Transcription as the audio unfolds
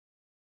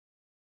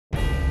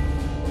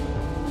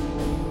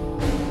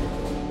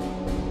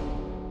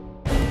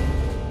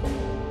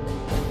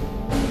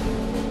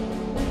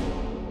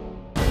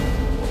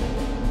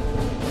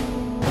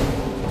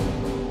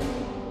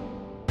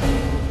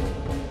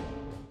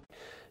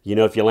You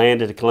know, if you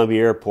land at the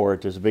Columbia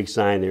Airport, there's a big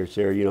sign there. It's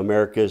there, you know,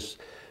 America's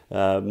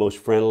most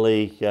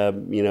friendly,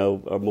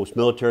 most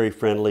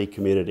military-friendly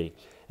community.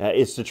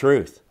 It's the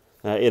truth.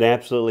 It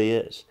absolutely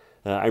is.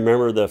 I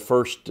remember the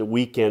first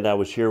weekend I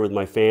was here with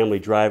my family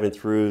driving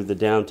through the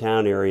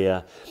downtown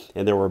area,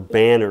 and there were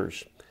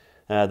banners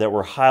that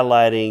were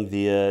highlighting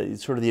the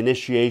sort of the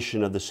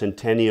initiation of the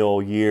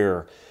centennial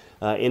year,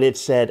 and it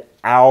said,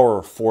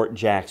 "Our Fort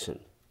Jackson."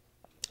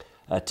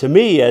 To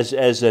me,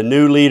 as a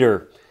new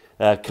leader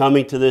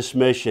coming to this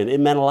mission,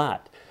 it meant a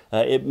lot.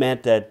 It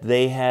meant that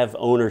they have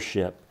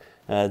ownership.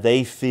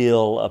 They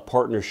feel a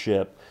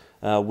partnership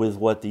with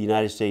what the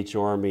United States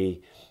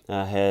Army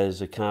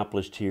has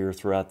accomplished here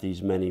throughout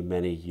these many,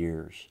 many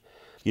years.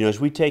 You know, as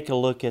we take a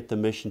look at the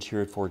missions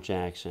here at Fort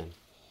Jackson,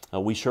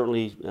 we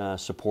certainly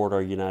support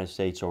our United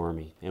States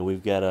Army, and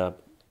we've got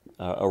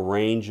a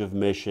range of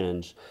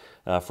missions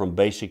from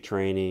basic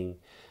training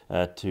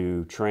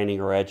to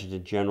training our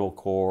Adjutant General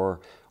Corps,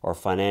 our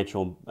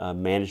financial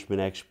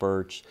management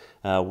experts.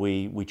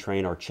 We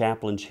train our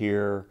chaplains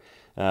here.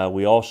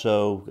 We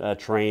also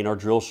train our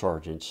drill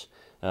sergeants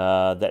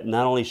that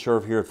not only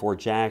serve here at Fort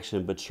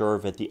Jackson, but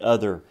serve at the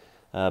other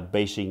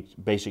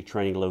basic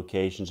training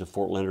locations of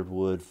Fort Leonard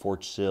Wood,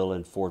 Fort Sill,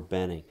 and Fort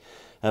Benning.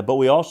 But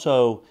we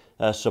also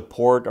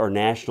support our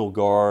National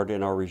Guard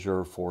and our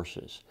Reserve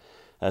Forces.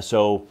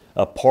 So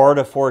a part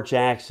of Fort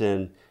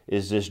Jackson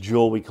is this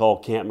jewel we call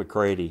Camp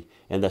McCready,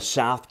 and the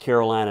South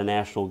Carolina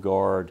National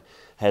Guard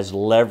has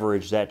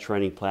leveraged that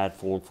training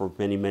platform for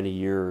many, many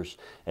years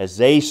as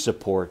they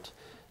support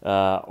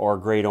our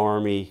great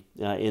Army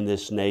in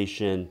this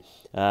nation.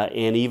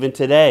 And even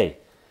today,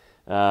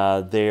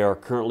 they are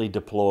currently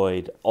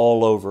deployed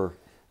all over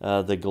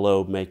the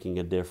globe making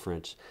a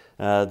difference.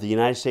 The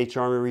United States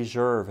Army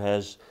Reserve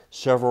has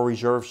several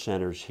reserve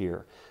centers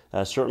here,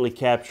 certainly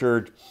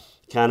captured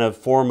kind of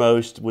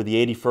foremost with the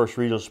 81st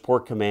Regional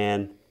Support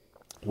Command,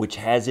 which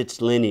has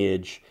its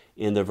lineage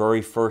in the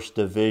very first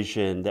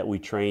division that we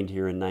trained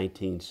here in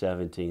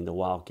 1917, the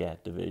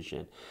Wildcat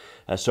Division.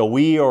 So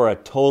we are a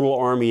total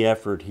Army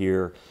effort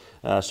here,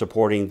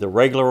 supporting the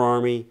regular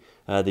Army,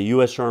 the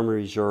U.S. Army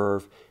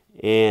Reserve,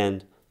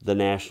 and the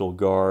National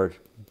Guard,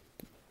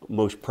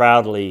 most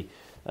proudly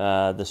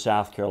the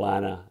South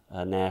Carolina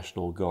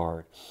National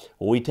Guard.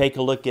 When we take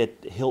a look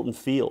at Hilton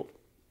Field,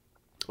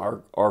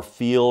 our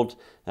field,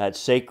 that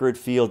sacred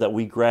field that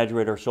we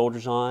graduate our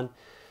soldiers on,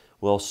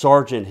 well,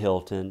 Sergeant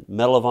Hilton,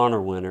 Medal of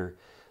Honor winner,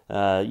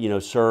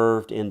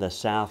 served in the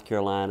South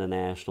Carolina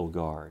National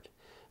Guard,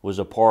 was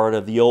a part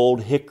of the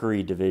old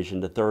Hickory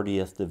Division, the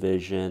 30th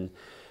Division,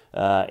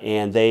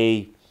 and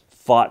they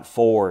fought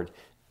forward.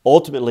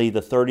 Ultimately,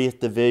 the 30th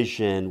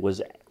Division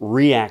was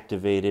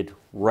reactivated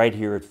right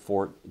here at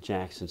Fort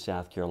Jackson,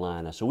 South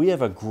Carolina. So we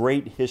have a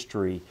great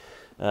history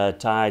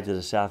tied to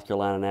the South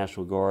Carolina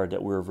National Guard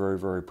that we're very,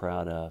 very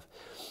proud of.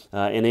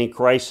 And in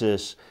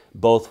crisis,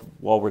 both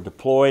while we're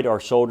deployed, our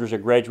soldiers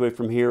that graduate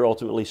from here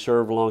ultimately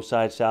serve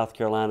alongside South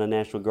Carolina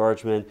National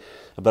Guardsmen,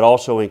 but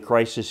also in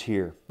crisis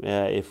here.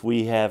 If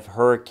we have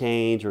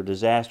hurricanes or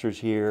disasters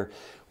here,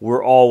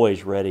 we're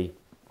always ready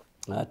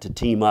to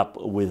team up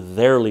with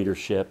their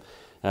leadership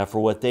for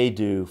what they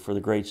do for the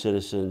great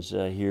citizens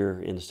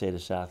here in the state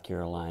of South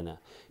Carolina.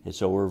 And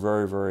so we're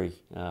very, very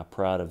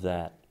proud of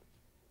that.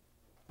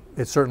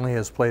 It certainly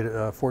has played,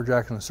 Fort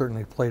Jackson has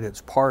certainly played its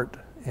part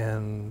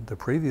in the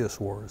previous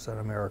wars that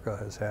America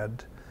has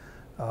had.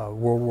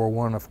 World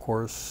War I, of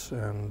course,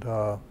 and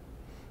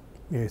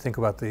you think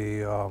about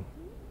the,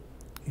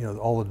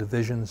 all the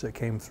divisions that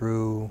came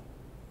through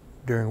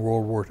during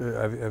World War II.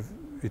 Have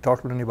you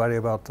talked with anybody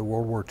about the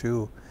World War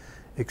II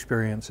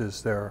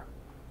experiences there?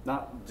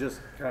 Not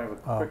just kind of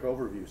a quick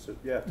overview. So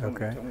yeah, tell me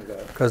about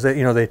it. Because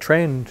they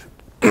trained.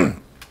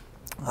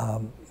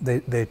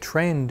 They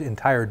trained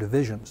entire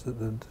divisions.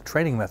 The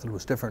training method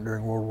was different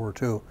during World War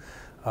II.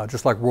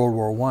 Just like World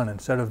War I,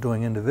 instead of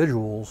doing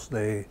individuals,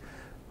 they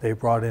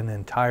brought in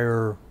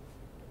entire,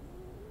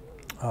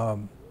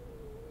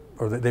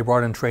 they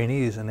brought in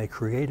trainees, and they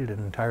created an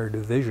entire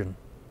division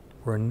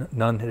where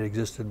none had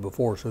existed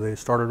before. So they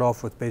started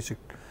off with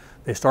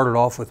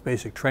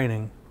basic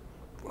training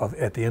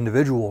at the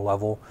individual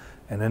level,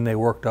 and then they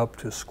worked up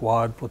to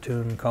squad,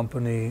 platoon,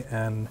 company,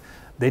 and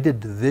they did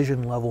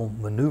division level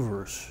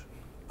maneuvers.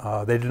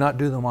 They did not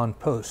do them on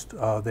post.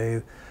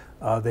 They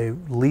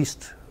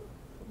leased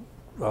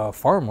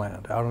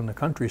farmland out in the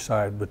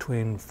countryside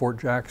between Fort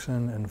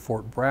Jackson and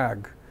Fort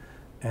Bragg,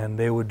 and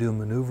they would do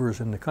maneuvers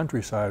in the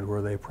countryside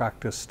where they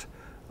practiced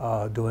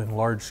doing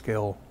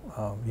large-scale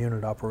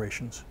unit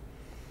operations.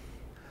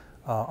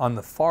 On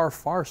the far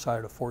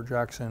side of Fort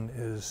Jackson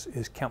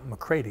is Camp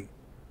McCready,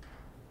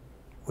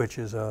 which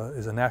is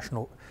a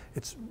national.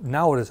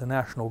 Now it is a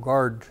National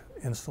Guard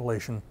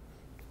installation.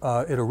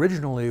 It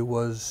originally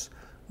was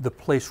the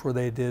place where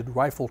they did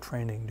rifle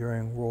training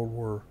during World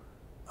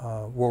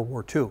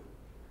War II.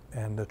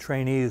 And the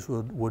trainees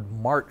would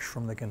march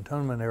from the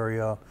cantonment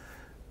area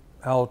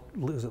out,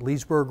 is it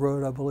Leesburg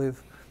Road, I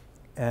believe,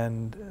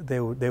 and they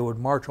would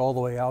march all the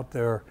way out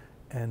there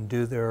and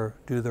do their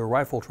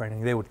rifle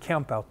training. They would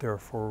camp out there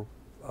for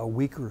a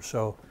week or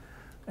so.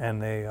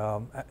 And they,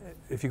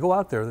 if you go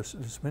out there,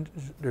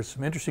 there's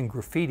some interesting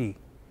graffiti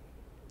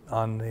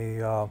on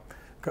the,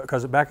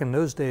 because back in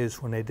those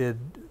days when they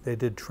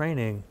did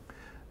training,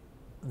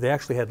 they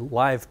actually had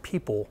live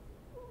people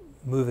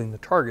moving the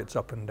targets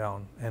up and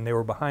down, and they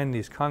were behind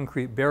these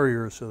concrete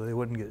barriers so they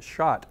wouldn't get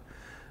shot.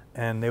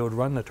 And they would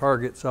run the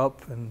targets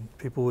up, and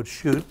people would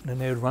shoot, and then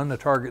they would run the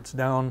targets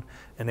down,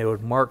 and they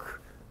would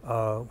mark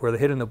where they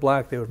hit in the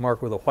black, they would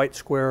mark with a white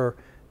square,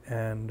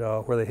 and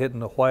where they hit in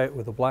the white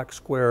with a black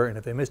square, and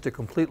if they missed it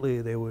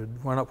completely, they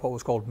would run up what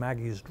was called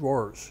Maggie's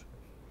drawers.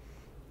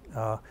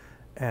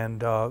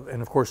 And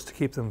of course, to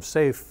keep them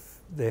safe,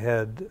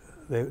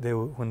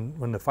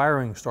 when the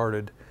firing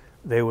started,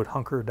 they would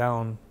hunker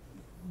down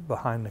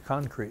behind the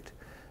concrete.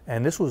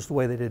 And this was the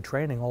way they did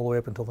training all the way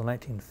up until the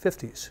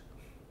 1950s.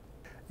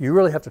 You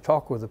really have to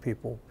talk with the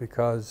people,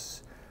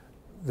 because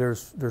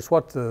there's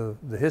what the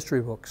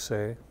history books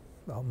say,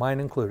 mine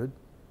included,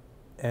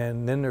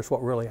 and then there's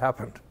what really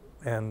happened.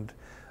 And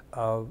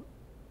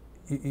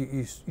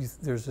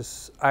there's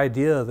this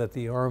idea that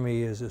the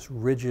Army is this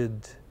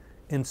rigid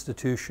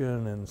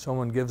institution, and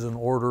someone gives an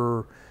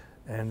order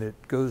and it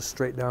goes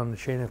straight down the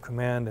chain of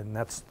command, and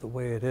that's the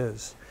way it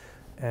is.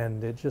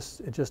 And it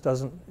just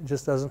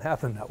doesn't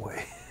happen that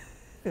way,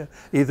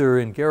 either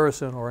in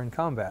garrison or in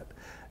combat.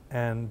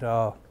 And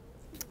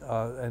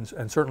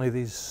certainly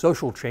these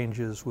social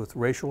changes with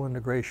racial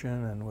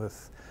integration and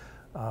with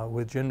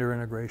gender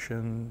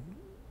integration,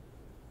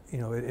 you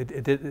know,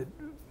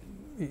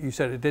 you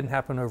said it didn't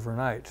happen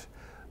overnight.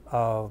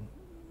 You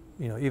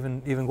know,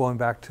 even going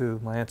back to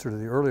my answer to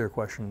the earlier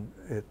question,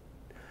 you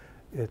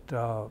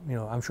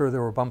know, I'm sure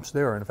there were bumps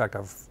there. In fact,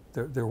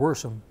 there were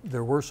some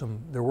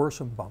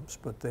bumps,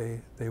 but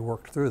they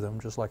worked through them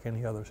just like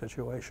any other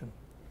situation.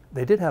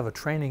 They did have a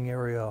training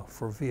area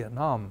for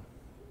Vietnam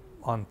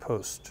on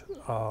post.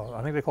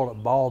 I think they called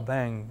it Bao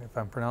Bang, if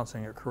I'm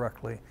pronouncing it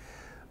correctly,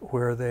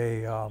 where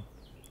they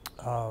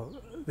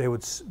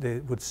would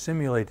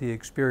simulate the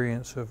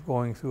experience of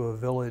going through a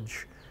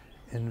village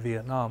in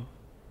Vietnam.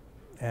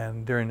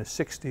 And during the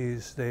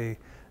 60s, they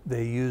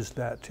used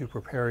that to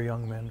prepare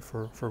young men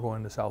for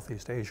going to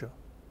Southeast Asia.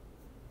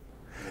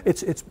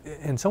 It's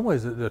in some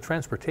ways the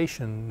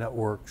transportation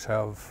networks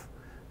have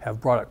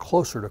brought it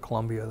closer to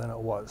Colombia than it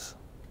was.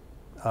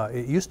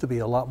 It used to be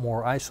a lot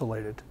more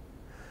isolated.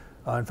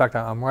 In fact,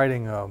 I'm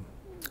writing a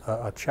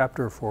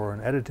chapter for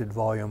an edited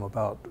volume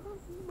about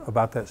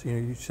that. You know,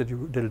 you said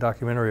you did a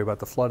documentary about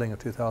the flooding of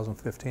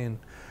 2015.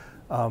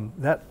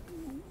 That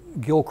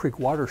Gill Creek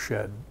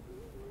watershed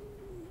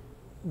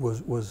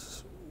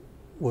was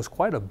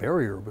quite a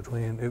barrier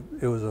between.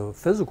 It was a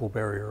physical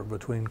barrier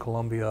between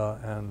Columbia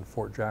and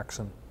Fort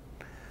Jackson,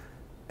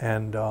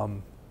 and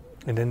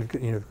then,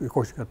 you know, of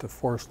course, you got the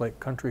Forest Lake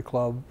Country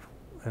Club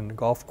and the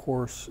golf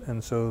course,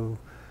 and so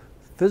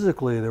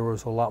physically there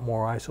was a lot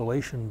more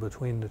isolation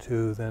between the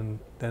two than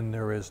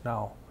there is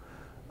now.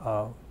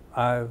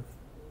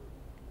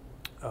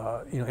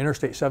 You know,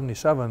 Interstate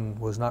 77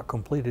 was not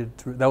completed.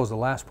 That was the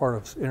last part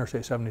of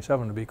Interstate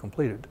 77 to be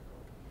completed.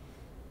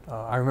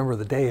 I remember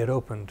the day it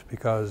opened,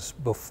 because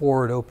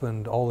before it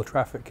opened, all the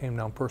traffic came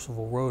down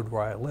Percival Road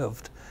where I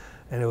lived,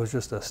 and it was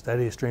just a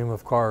steady stream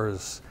of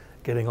cars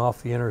getting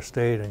off the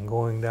interstate and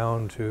going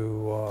down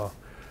to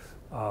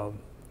I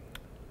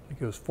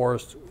think it was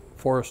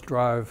Forest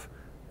Drive,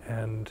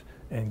 and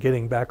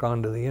getting back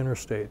onto the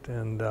interstate.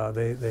 And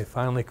they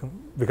finally,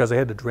 because they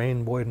had to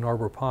drain Boyd and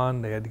Arbor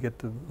Pond, they had to get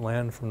the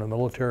land from the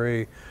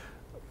military.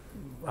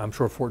 I'm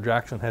sure Fort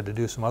Jackson had to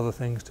do some other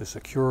things to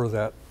secure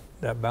that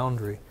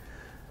boundary.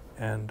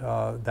 And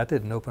that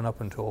didn't open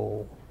up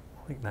until,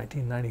 I think,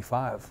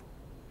 1995.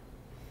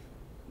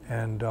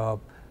 And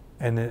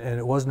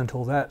it wasn't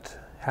until that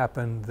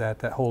happened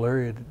that whole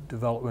area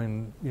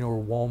developing, you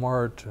know,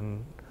 Walmart,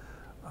 and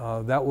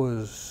that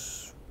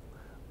was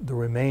the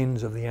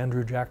remains of the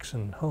Andrew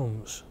Jackson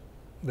homes.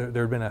 There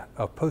had been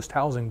a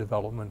post-housing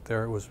development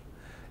there.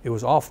 It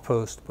was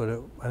off-post,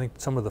 but I think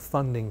some of the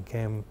funding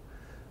came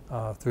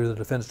through the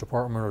Defense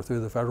Department or through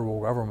the federal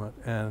government,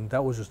 and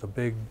that was just a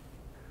big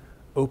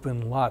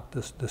open lot.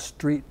 The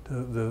street,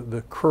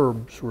 the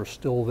curbs were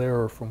still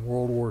there from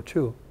World War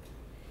II.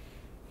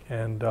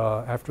 And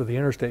after the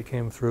interstate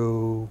came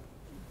through,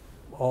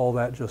 all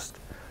that just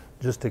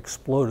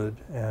exploded.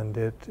 And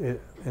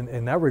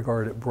in that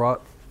regard, it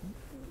brought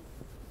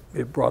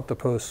the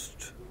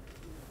post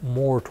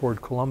more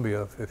toward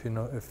Columbia, if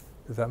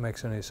that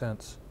makes any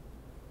sense.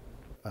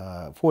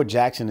 Fort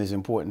Jackson is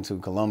important to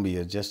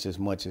Columbia just as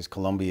much as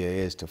Columbia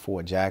is to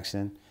Fort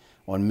Jackson,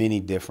 on many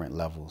different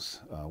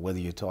levels, whether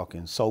you're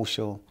talking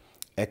social,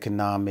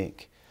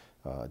 economic,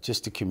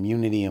 just the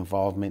community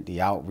involvement, the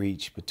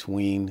outreach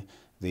between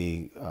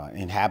the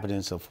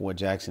inhabitants of Fort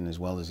Jackson as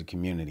well as the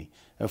community.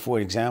 And for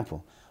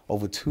example,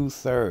 over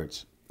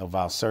 2/3 of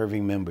our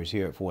serving members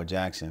here at Fort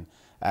Jackson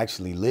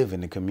actually live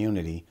in the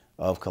community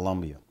of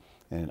Columbia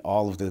and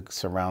all of the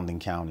surrounding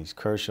counties,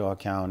 Kershaw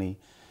County,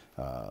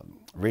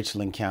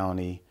 Richland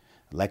County,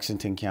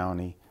 Lexington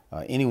County.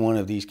 Any one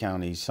of these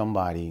counties,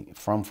 somebody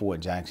from Fort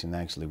Jackson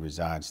actually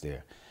resides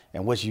there.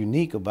 And what's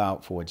unique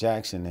about Fort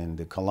Jackson and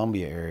the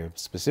Columbia area,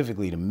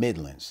 specifically the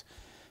Midlands,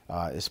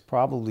 it's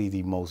probably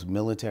the most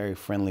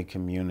military-friendly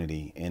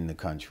community in the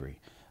country.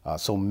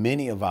 So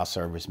many of our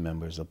service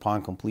members,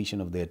 upon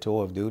completion of their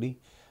tour of duty,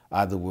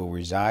 either will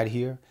reside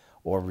here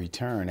or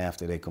return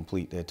after they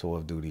complete their tour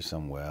of duty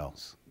somewhere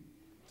else.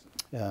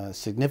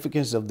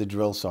 Significance of the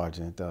drill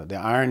sergeant. The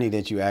irony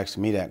that you asked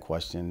me that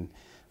question,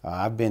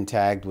 I've been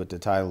tagged with the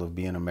title of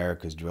being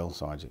America's drill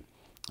sergeant.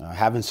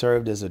 Having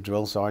served as a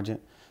drill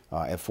sergeant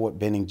at Fort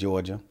Benning,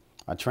 Georgia,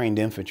 I trained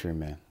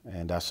infantrymen,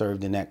 and I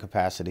served in that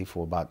capacity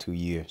for about 2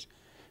 years.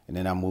 And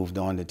then I moved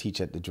on to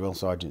teach at the drill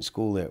sergeant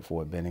school at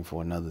Fort Benning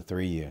for another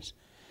 3 years.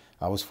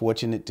 I was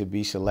fortunate to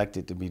be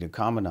selected to be the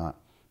commandant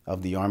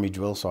of the Army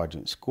Drill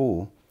Sergeant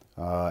School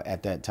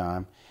at that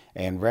time,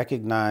 and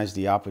recognized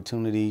the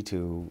opportunity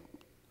to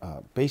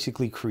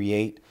basically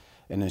create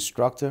an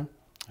instructor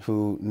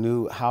who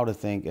knew how to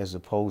think as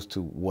opposed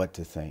to what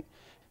to think.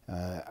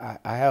 I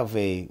have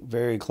a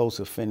very close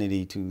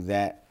affinity to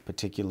that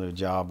particular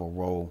job or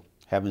role,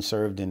 having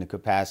served in the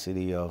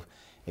capacity of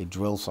a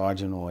drill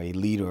sergeant or a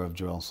leader of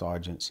drill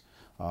sergeants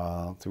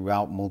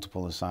throughout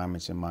multiple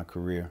assignments in my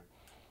career.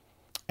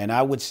 And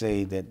I would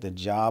say that the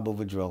job of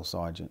a drill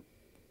sergeant,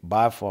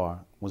 by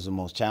far, was the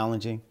most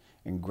challenging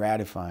and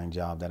gratifying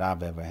job that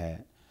I've ever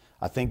had.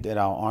 I think that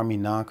our Army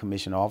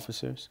non-commissioned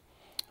officers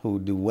who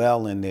do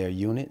well in their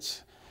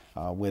units,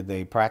 where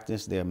they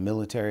practice their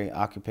military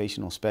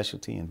occupational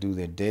specialty and do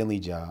their daily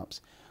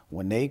jobs,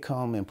 when they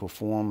come and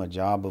perform a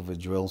job of a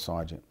drill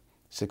sergeant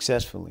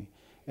successfully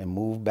and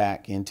move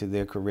back into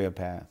their career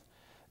path,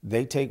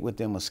 they take with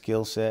them a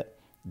skill set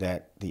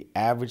that the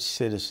average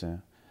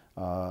citizen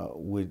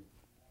would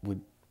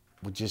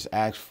just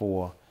ask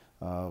for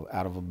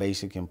out of a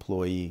basic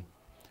employee.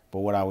 But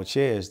what I would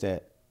share is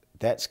that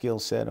that skill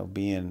set of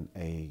being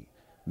a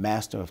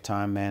master of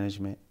time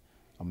management,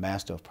 a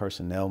master of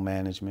personnel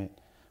management,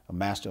 a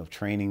master of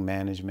training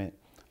management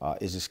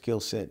is a skill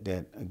set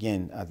that,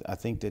 again, I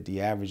think that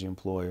the average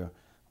employer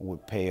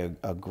would pay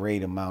a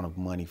great amount of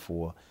money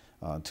for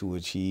to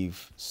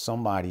achieve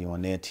somebody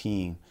on their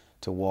team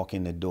to walk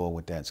in the door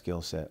with that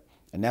skill set.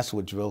 And that's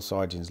what drill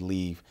sergeants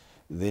leave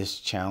this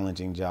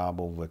challenging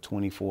job over a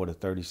 24 to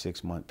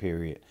 36 month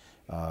period,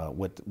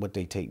 what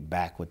they take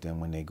back with them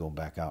when they go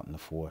back out in the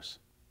force.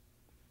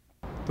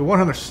 The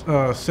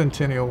 100th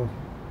Centennial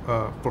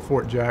for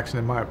Fort Jackson,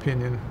 in my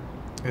opinion,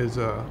 is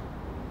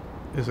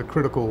a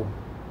critical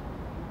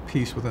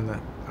piece within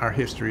our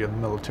history of the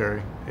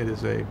military. It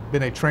has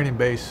been a training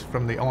base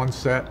from the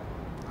onset,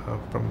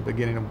 from the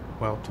beginning of,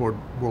 well, toward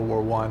World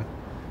War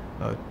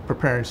I,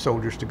 preparing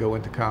soldiers to go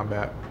into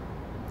combat.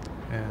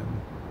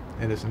 And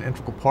it is an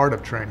integral part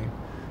of training,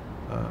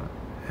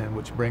 and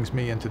which brings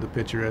me into the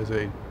picture as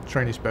a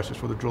training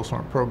specialist for the drill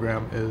sergeant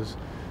program, is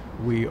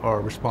we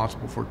are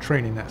responsible for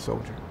training that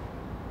soldier.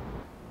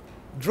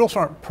 The drill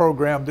sergeant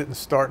program didn't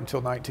start until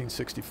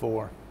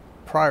 1964.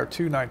 Prior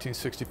to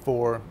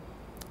 1964,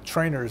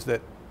 trainers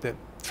that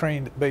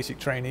trained basic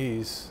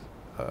trainees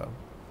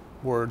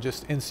were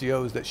just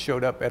NCOs that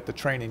showed up at the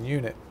training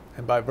unit,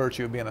 and by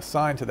virtue of being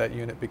assigned to that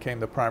unit became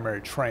the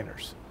primary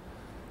trainers.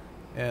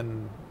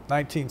 In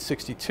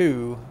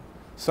 1962,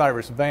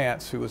 Cyrus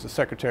Vance, who was the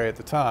secretary at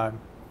the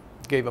time,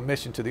 gave a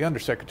mission to the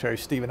undersecretary,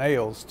 Stephen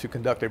Ailes, to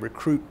conduct a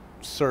recruit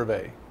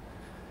survey.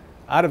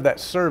 Out of that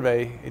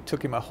survey, it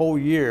took him a whole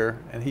year,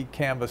 and he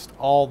canvassed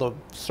all the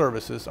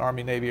services,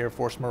 Army, Navy, Air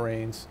Force,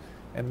 Marines,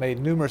 and made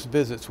numerous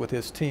visits with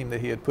his team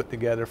that he had put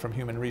together from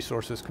Human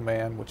Resources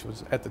Command, which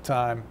was, at the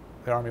time,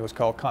 the Army was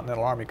called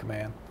Continental Army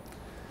Command.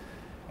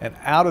 And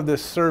out of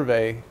this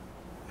survey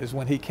is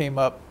when he came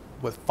up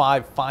with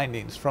 5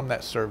 findings from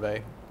that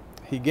survey.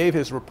 He gave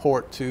his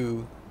report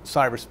to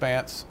Cyrus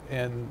Vance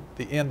in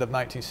the end of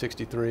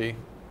 1963.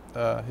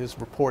 His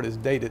report is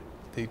dated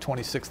the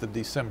 26th of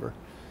December.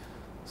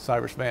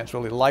 Cyrus Vance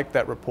really liked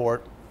that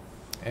report,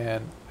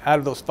 and out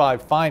of those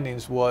 5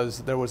 findings was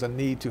there was a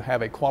need to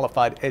have a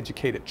qualified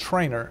educated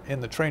trainer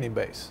in the training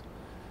base.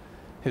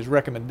 His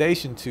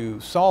recommendation to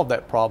solve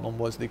that problem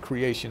was the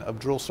creation of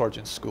drill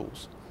sergeant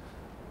schools.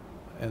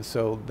 And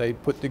so they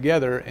put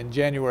together in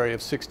January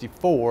of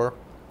 '64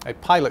 a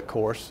pilot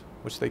course,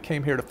 which they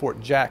came here to Fort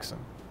Jackson.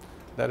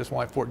 That is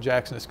why Fort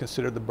Jackson is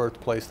considered the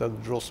birthplace of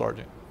the drill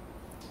sergeant.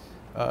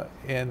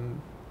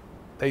 And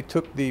they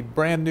took the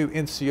brand new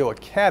NCO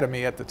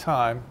Academy at the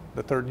time,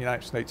 the 3rd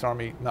United States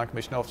Army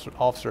Non-Commissioned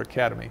Officer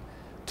Academy,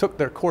 took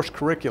their course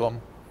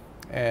curriculum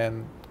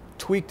and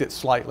tweaked it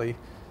slightly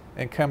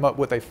and come up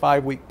with a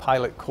 5-week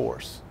pilot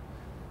course.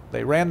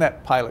 They ran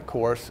that pilot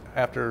course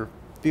after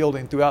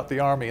fielding throughout the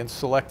Army and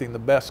selecting the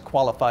best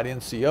qualified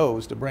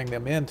NCOs to bring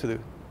them in to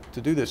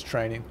do this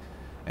training.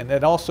 And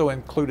that also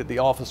included the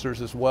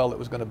officers as well that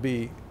was going to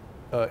be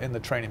in the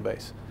training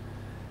base.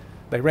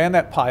 They ran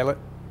that pilot.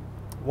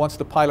 Once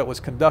the pilot was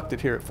conducted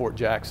here at Fort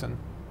Jackson,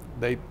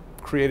 they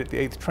created the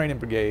 8th Training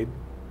Brigade,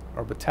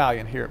 or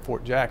Battalion, here at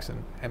Fort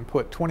Jackson, and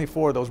put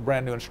 24 of those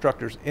brand new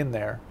instructors in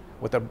there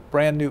with a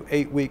brand new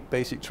 8-week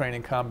basic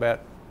training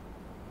combat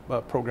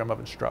program of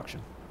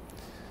instruction.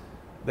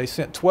 They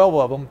sent 12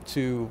 of them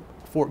to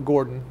Fort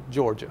Gordon,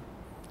 Georgia.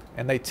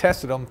 And they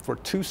tested them for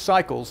 2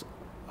 cycles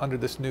under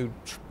this new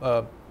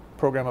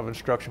program of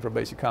instruction for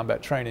basic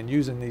combat training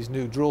using these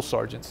new drill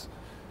sergeants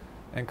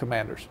and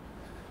commanders.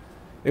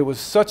 It was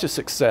such a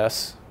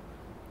success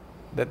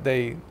that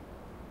they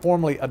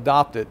formally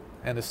adopted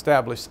and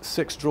established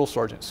 6 drill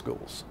sergeant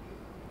schools.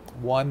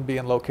 1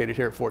 being located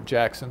here at Fort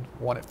Jackson,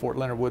 1 at Fort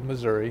Leonard Wood,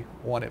 Missouri,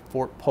 1 at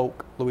Fort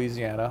Polk,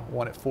 Louisiana,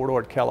 1 at Fort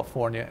Ord,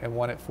 California, and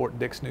 1 at Fort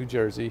Dix, New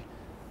Jersey,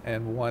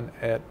 and 1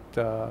 at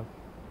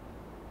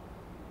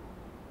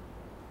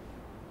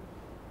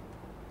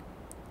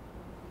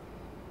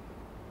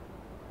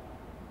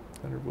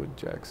Leonard Wood,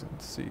 Jackson,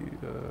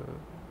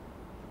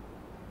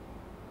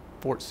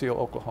 Fort Seal,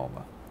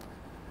 Oklahoma.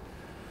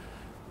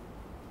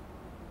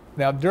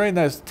 Now, during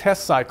those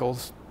test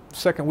cycles,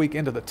 second week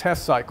into the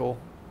test cycle,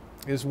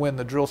 is when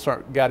the drill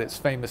sergeant got its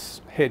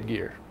famous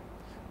headgear.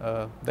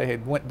 They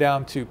had went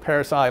down to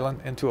Parris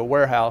Island into a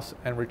warehouse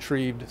and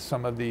retrieved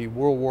some of the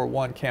World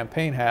War I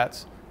campaign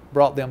hats,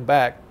 brought them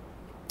back,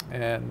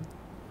 and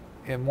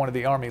in one of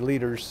the Army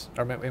leaders,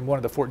 or in one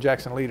of the Fort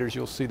Jackson leaders,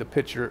 you'll see the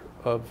picture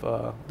of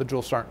the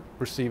drill sergeant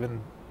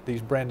receiving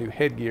these brand new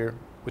headgear,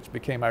 which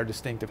became our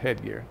distinctive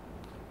headgear,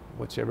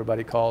 which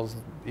everybody calls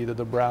either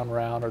the brown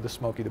round or the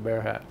Smokey the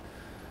Bear hat.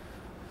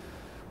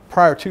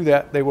 Prior to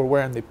that, they were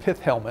wearing the pith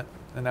helmet,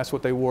 and that's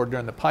what they wore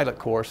during the pilot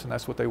course, and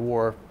that's what they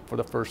wore for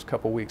the first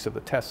couple weeks of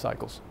the test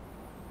cycles.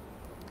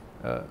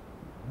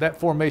 That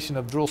formation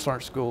of drill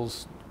sergeant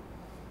schools,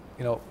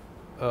 the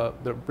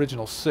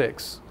original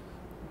 6,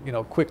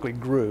 quickly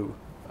grew.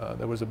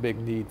 There was a big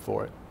need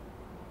for it.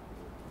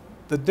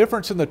 The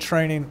difference in the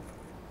training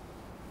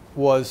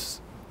was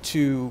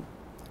to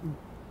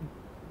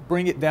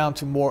bring it down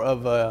to more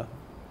of a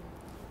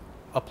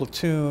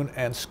platoon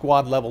and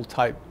squad level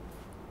type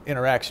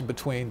interaction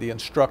between the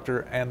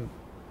instructor and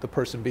the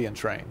person being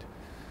trained.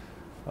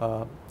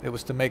 It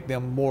was to make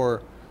them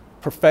more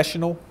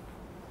professional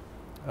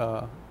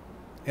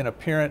in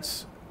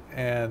appearance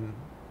and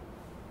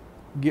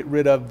get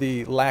rid of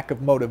the lack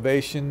of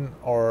motivation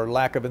or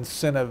lack of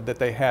incentive that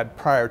they had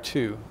prior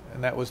to.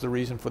 And that was the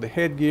reason for the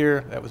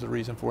headgear, that was the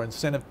reason for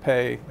incentive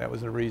pay, that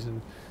was the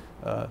reason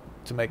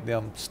to make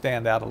them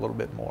stand out a little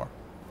bit more.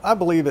 I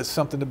believe it's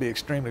something to be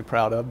extremely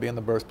proud of, being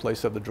the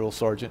birthplace of the drill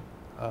sergeant,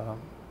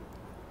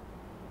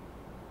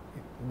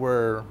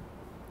 where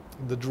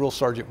the drill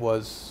sergeant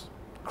was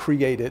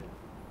created,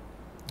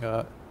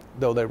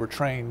 though they were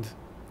trained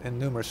in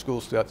numerous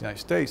schools throughout the United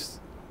States.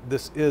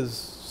 This is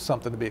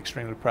something to be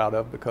extremely proud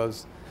of,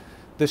 because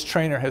this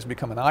trainer has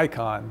become an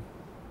icon,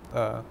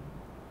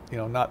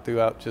 not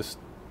throughout just,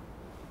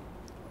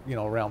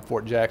 around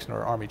Fort Jackson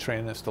or Army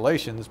training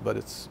installations, but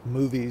it's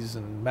movies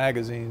and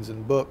magazines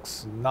and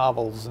books and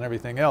novels and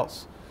everything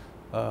else.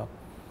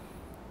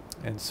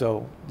 And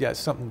so, yeah, it's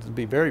something to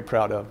be very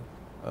proud of.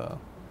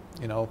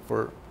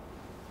 For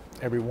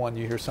every one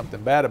you hear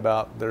something bad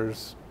about,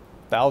 there's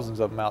thousands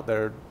of them out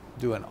there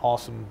doing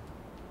awesome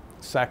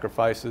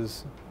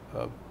sacrifices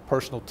of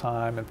personal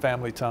time and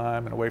family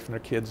time and away from their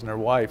kids and their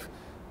wife,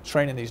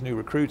 training these new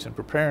recruits and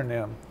preparing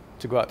them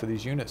to go out to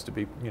these units to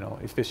be,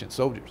 efficient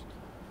soldiers.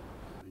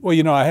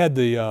 Well, I had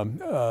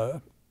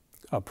the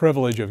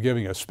privilege of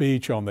giving a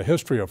speech on the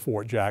history of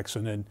Fort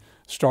Jackson, and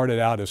started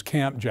out as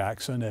Camp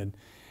Jackson, and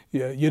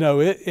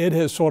it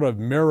has sort of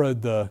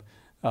mirrored the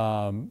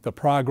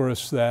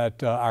progress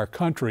that our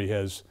country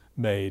has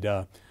made.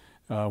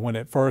 When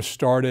it first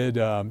started,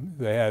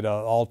 they had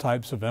all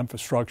types of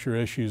infrastructure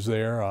issues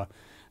there.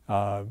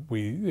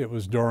 It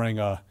was during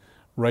a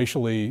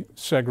racially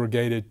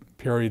segregated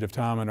period of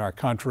time in our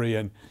country,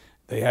 and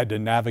they had to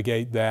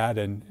navigate that.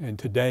 And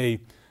today,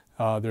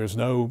 there's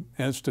no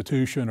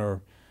institution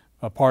or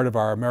a part of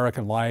our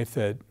American life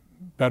that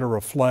better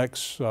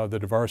reflects the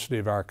diversity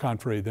of our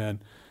country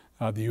than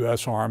the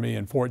U.S. Army,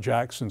 and Fort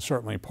Jackson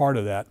certainly part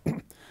of that.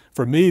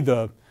 For me,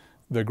 the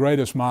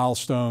greatest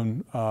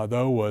milestone,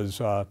 though, was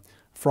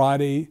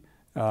Friday,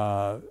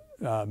 May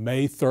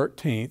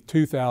 13th,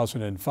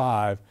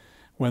 2005,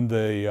 when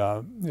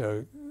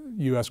the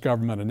U.S.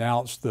 government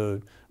announced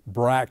the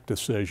BRAC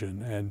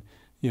decision. And,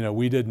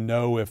 we didn't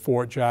know if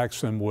Fort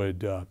Jackson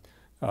would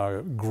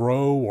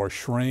grow or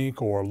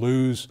shrink or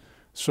lose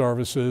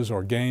services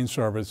or gain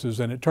services.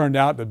 And it turned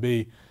out to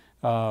be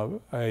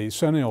a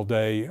Centennial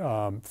Day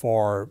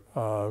for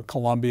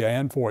Columbia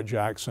and Fort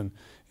Jackson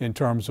in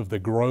terms of the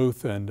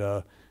growth and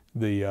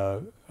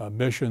the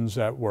missions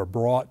that were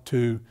brought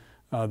to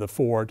the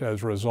fort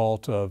as a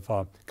result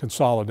of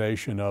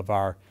consolidation of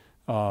our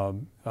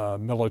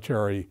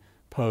military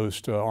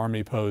posts,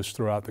 Army posts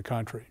throughout the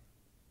country.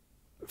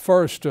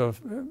 First,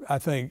 I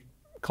think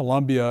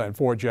Columbia and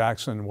Fort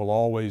Jackson will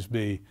always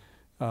be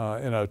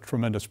in a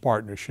tremendous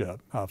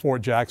partnership.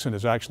 Fort Jackson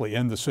is actually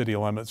in the city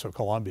limits of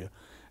Columbia.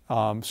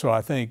 So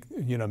I think,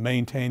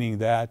 maintaining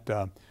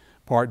that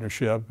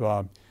partnership,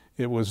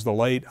 it was the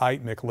late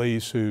Ike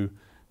McLeese who,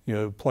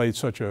 played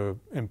such an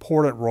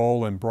important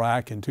role in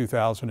BRAC in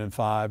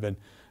 2005, and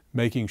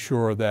making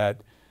sure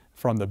that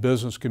from the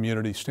business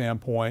community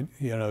standpoint,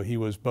 he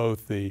was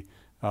both the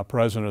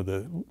president of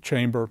the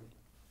chamber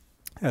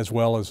as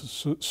well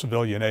as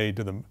civilian aid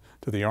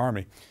to the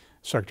Army,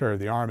 Secretary of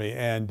the Army.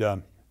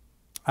 And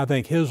I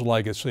think his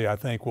legacy, I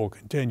think, will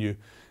continue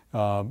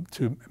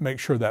to make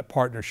sure that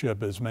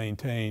partnership is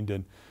maintained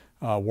and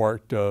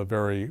worked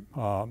very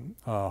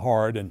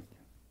hard, and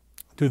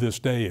to this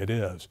day it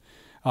is.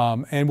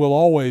 And we'll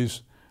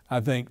always, I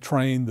think,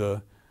 train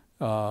the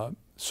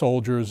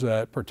soldiers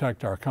that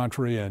protect our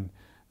country. And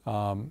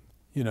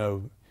you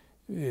know,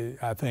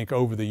 I think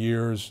over the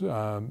years,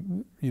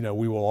 you know,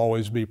 we will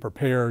always be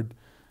prepared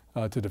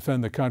to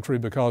defend the country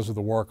because of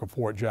the work of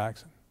Fort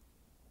Jackson.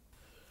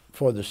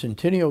 For the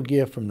centennial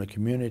gift from the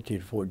community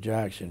to Fort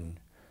Jackson,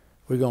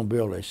 we're going to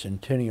build a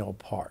Centennial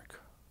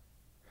Park.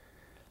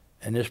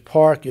 And this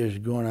park is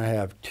going to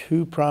have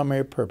two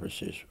primary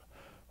purposes.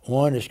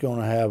 One is going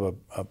to have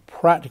a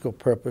practical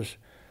purpose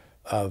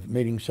of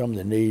meeting some of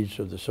the needs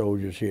of the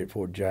soldiers here at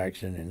Fort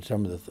Jackson and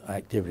some of the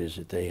activities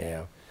that they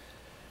have.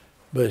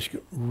 But it's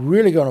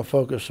really going to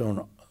focus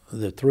on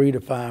the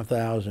 3,000 to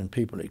 5,000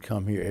 people that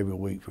come here every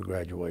week for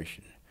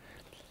graduation.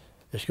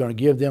 It's going to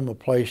give them a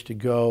place to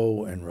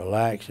go and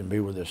relax and be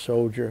with a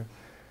soldier.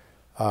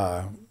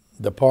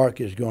 The park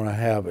is going to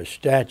have a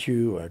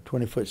statue, a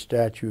 20-foot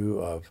statue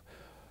of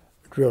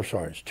drill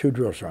sergeants, 2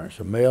 drill sergeants,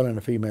 a male and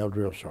a female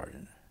drill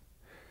sergeant.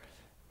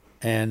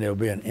 And there'll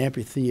be an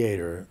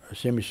amphitheater, a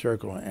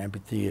semicircular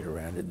amphitheater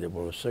around it that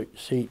will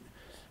seat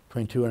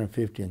between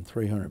 250 and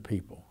 300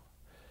 people.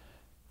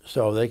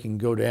 So they can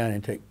go down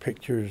and take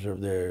pictures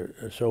of their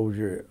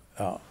soldier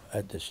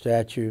at the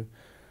statue.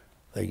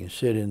 They can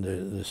sit in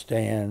the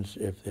stands.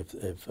 If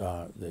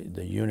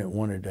the unit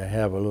wanted to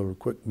have a little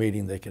quick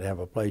meeting, they could have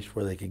a place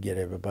where they could get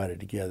everybody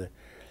together.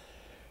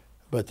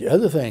 But the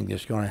other thing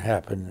that's going to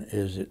happen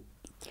is that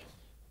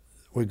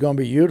we're going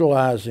to be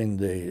utilizing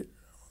the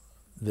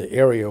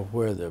area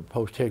where the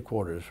post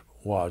headquarters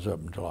was up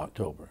until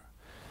October.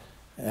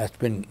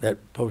 That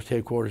post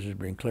headquarters has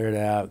been cleared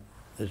out.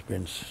 There's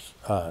been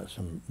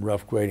some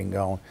rough grading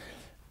going.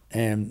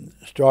 And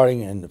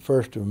starting in the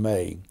 1st of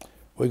May,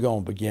 we're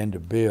going to begin to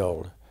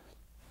build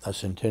a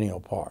Centennial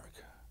Park.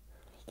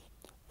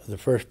 The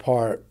first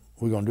part,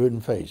 we're going to do it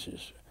in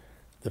phases.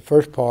 The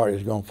first part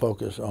is going to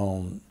focus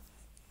on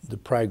the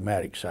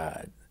pragmatic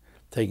side,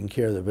 taking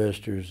care of the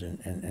visitors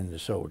and the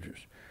soldiers.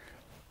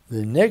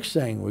 The next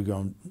thing we're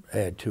going to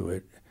add to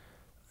it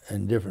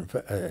in different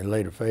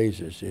later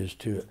phases is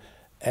to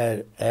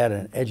add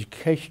an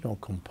educational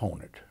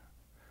component.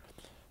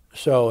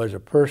 So as a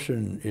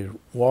person is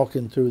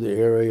walking through the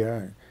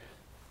area,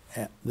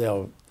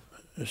 they'll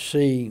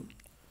see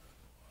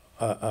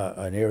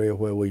an area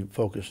where we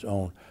focused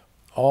on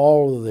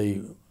all of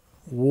the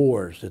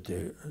wars that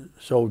the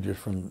soldiers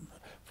from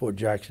Fort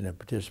Jackson have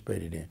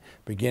participated in,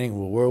 beginning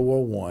with World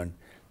War I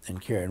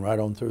and carrying right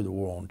on through the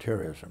war on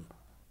terrorism.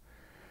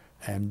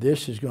 And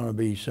this is going to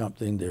be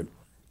something that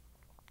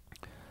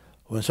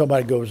when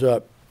somebody goes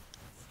up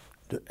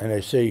and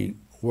they see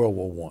World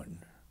War I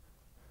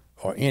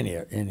or any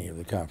of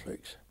the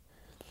conflicts,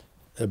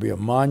 there'll be a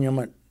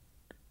monument,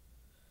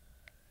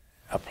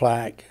 a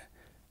plaque,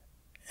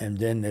 and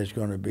then there's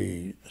going to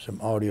be some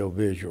audio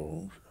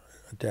visuals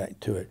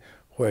attached to it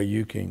where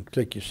you can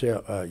click your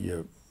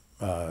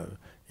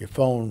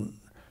phone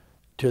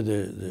to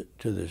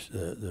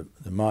the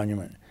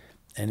monument,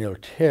 and it'll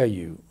tell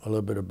you a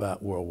little bit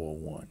about World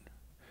War I.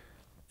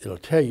 It'll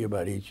tell you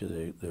about each of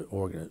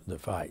the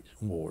fights,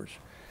 wars.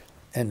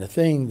 And the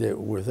thing that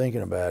we're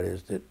thinking about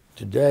is that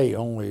today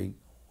only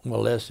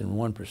less than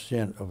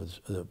 1%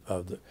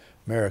 of the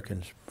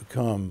Americans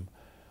become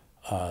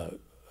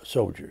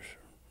soldiers.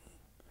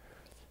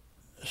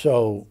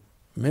 So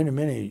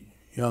many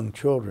young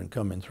children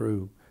coming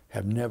through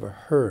have never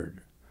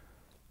heard.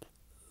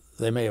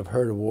 They may have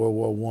heard of World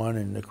War I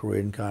and the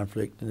Korean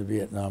conflict and the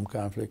Vietnam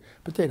conflict,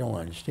 but they don't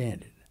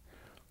understand it.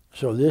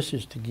 So this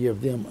is to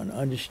give them an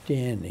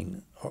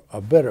understanding, or a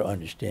better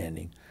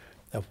understanding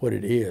of what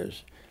it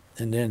is.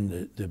 And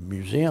then the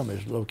museum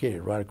is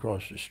located right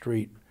across the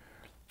street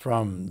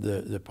from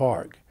the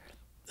park.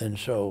 And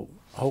so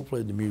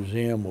hopefully the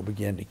museum will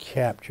begin to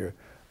capture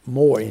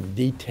more in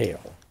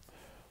detail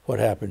what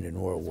happened in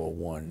World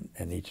War I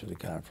and each of the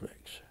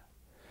conflicts.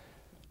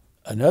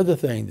 Another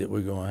thing that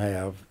we're going to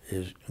have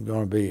is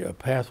going to be a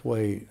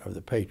pathway of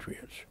the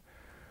Patriots,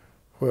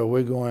 where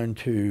we're going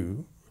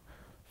to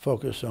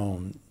focus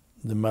on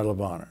the Medal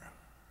of Honor,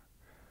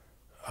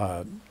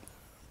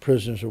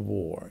 prisoners of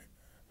war,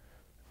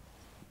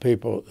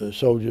 people,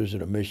 soldiers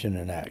that are mission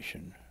in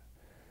action,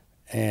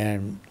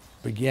 and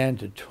began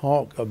to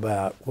talk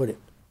about what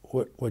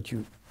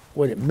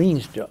it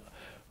means to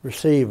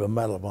receive a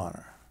Medal of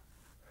Honor.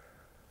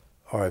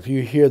 Or if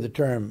you hear the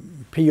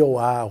term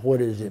POI, what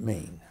does it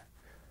mean?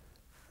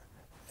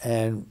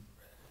 And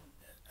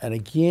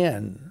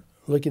again,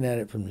 looking at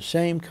it from the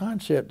same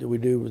concept that we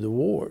do with the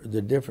war,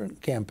 the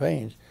different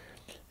campaigns,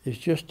 is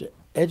just to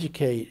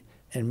educate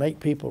and make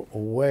people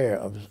aware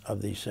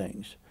of these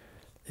things.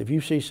 If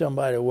you see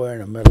somebody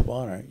wearing a Medal of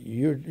Honor,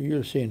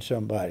 you're seeing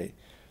somebody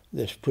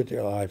that's put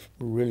their life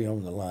really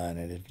on the line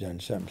and has done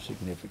something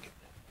significant.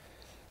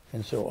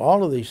 And so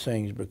all of these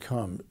things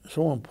become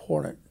so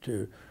important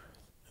to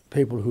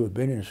people who have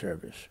been in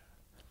service.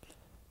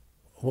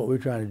 What we're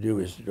trying to do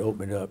is to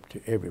open it up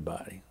to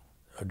everybody,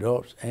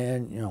 adults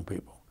and young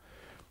people.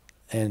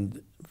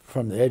 And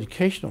from the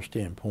educational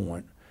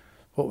standpoint,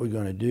 what we're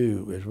going to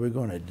do is we're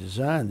going to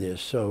design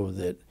this so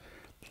that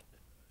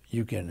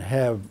you can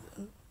have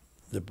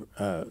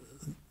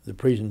the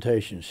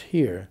presentations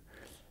here,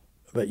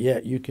 but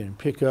yet you can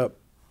pick up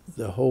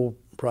the whole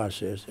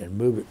process and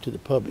move it to the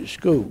public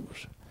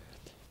schools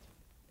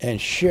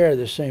and share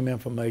the same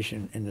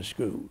information in the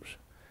schools.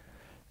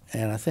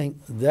 And I think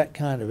that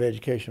kind of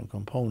educational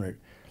component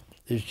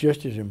is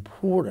just as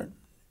important,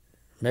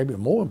 maybe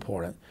more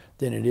important,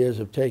 than it is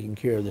of taking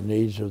care of the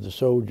needs of the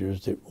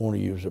soldiers that want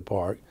to use the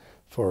park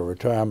for a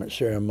retirement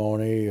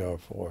ceremony or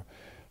for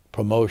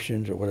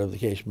promotions or whatever the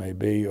case may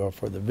be, or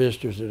for the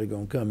visitors that are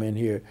going to come in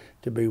here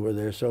to be with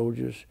their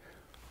soldiers.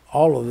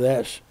 All of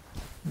that's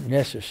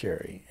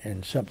necessary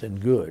and something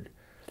good.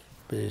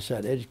 But it's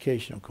that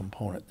educational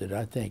component that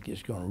I think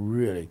is going to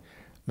really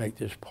make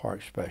this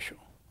park special.